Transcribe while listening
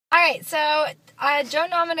Alright, so Joe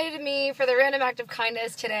nominated me for the random act of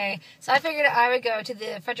kindness today, so I figured I would go to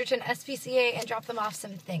the Fredericton SPCA and drop them off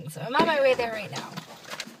some things. So I'm on my way there right now.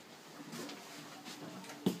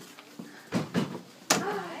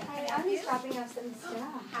 Hi, Abby's dropping off some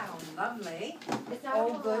stuff. How lovely. It's not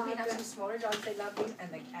Oh, good. We have some smaller dogs. They love these,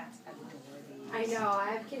 and the cats adore these. I know. I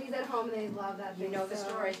have kitties at home, and they love that thing. You know the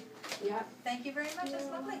story. Yep. Thank you very much. That's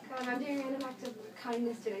lovely. I'm doing a random act of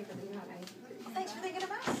kindness today for the new hot ice. Well, thanks for thinking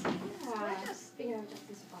of us. Yeah. Speaking of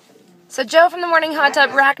Justice Property. So Joe from the Morning Hot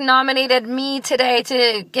Tub Rack nominated me today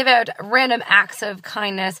to give out random acts of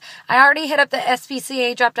kindness. I already hit up the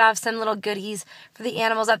SPCA, dropped off some little goodies for the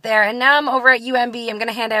animals up there, and now I'm over at UMB. I'm going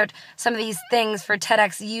to hand out some of these things for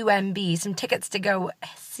TEDx UMB, some tickets to go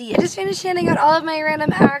see it. I just finished handing out all of my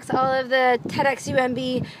random acts, all of the TEDx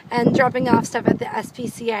UMB, and dropping off stuff at the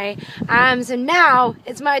SPCA. So now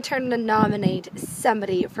it's my turn to nominate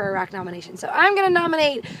somebody for a rack nomination. So I'm going to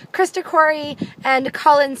nominate Krista Corey and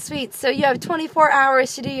Colin Sweets. So you have 24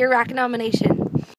 hours to do your rack nomination.